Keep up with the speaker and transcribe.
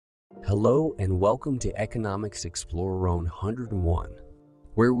Hello and welcome to Economics Explorer 101,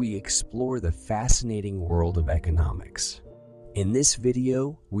 where we explore the fascinating world of economics. In this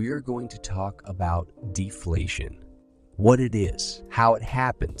video, we are going to talk about deflation, what it is, how it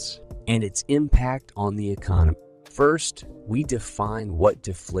happens, and its impact on the economy. First, we define what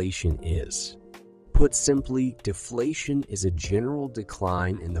deflation is. Put simply, deflation is a general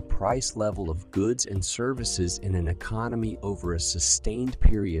decline in the price level of goods and services in an economy over a sustained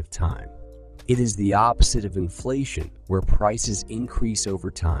period of time. It is the opposite of inflation, where prices increase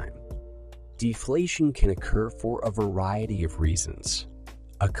over time. Deflation can occur for a variety of reasons.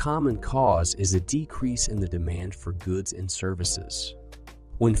 A common cause is a decrease in the demand for goods and services.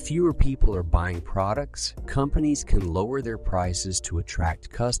 When fewer people are buying products, companies can lower their prices to attract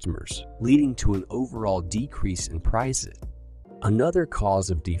customers, leading to an overall decrease in prices. Another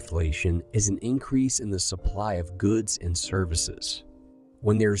cause of deflation is an increase in the supply of goods and services.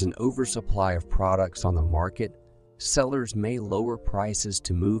 When there's an oversupply of products on the market, sellers may lower prices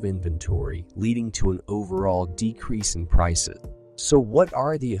to move inventory, leading to an overall decrease in prices. So what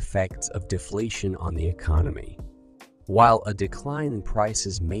are the effects of deflation on the economy? While a decline in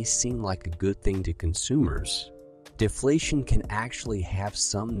prices may seem like a good thing to consumers, deflation can actually have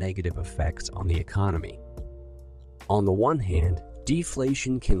some negative effects on the economy. On the one hand,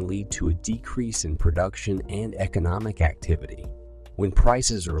 deflation can lead to a decrease in production and economic activity. When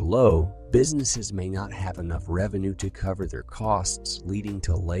prices are low, businesses may not have enough revenue to cover their costs, leading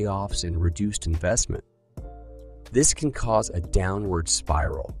to layoffs and reduced investment. This can cause a downward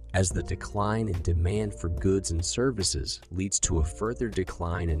spiral, as the decline in demand for goods and services leads to a further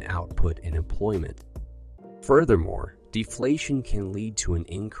decline in output and employment. Furthermore, deflation can lead to an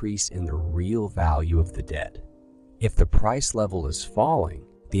increase in the real value of the debt. If the price level is falling,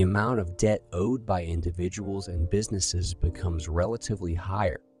 the amount of debt owed by individuals and businesses becomes relatively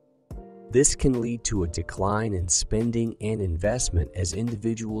higher. This can lead to a decline in spending and investment as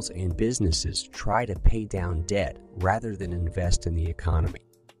individuals and businesses try to pay down debt rather than invest in the economy.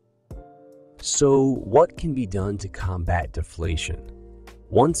 So, what can be done to combat deflation?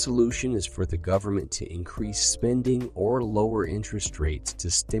 One solution is for the government to increase spending or lower interest rates to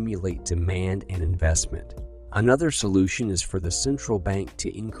stimulate demand and investment. Another solution is for the central bank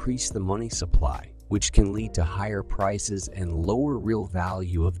to increase the money supply, which can lead to higher prices and lower real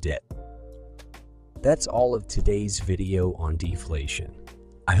value of debt. That's all of today's video on deflation.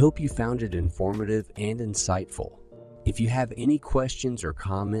 I hope you found it informative and insightful. If you have any questions or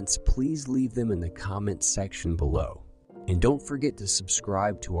comments, please leave them in the comments section below. And don't forget to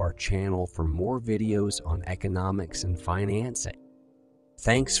subscribe to our channel for more videos on economics and financing.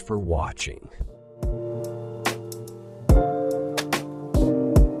 Thanks for watching.